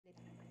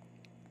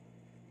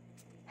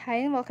Hi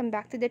and welcome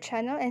back to the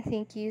channel, and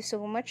thank you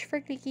so much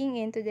for clicking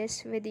into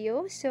this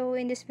video. So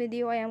in this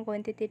video, I am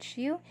going to teach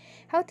you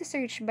how to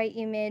search by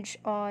image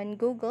on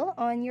Google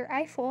on your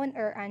iPhone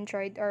or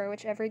Android or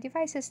whichever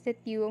devices that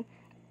you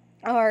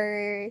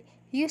are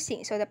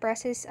using. So the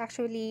process is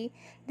actually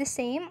the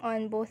same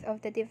on both of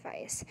the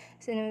device.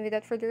 So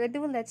without further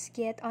ado, let's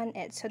get on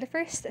it. So the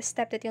first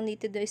step that you'll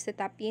need to do is to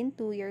tap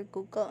into your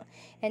Google,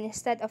 and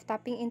instead of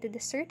tapping into the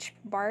search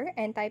bar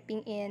and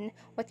typing in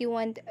what you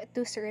want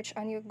to search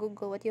on your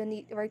Google, what you're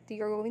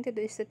going to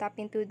do is to tap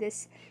into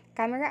this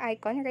camera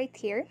icon right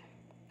here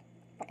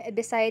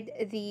beside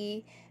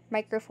the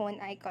microphone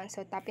icon.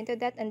 So tap into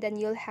that, and then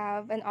you'll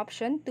have an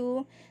option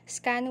to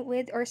scan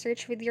with or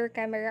search with your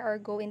camera or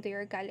go into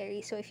your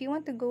gallery. So if you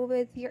want to go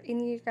with your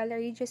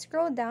gallery, just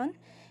scroll down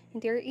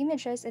into your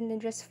images and then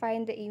just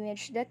find the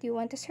image that you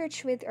want to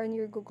search with on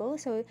your Google.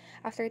 So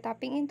after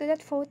tapping into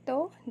that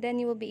photo, then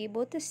you will be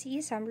able to see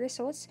some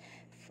results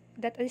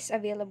that is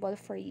available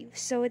for you.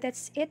 So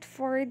that's it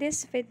for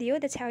this video.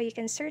 That's how you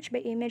can search by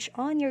image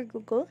on your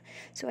Google.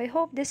 So I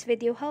hope this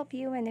video helped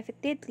you, and if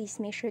it did, please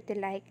make sure to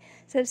like,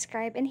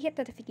 subscribe, and hit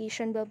the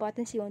notification bell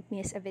button so you won't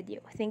miss a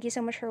video. Thank you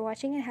so much for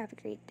watching and have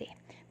a great day.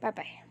 Bye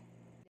bye.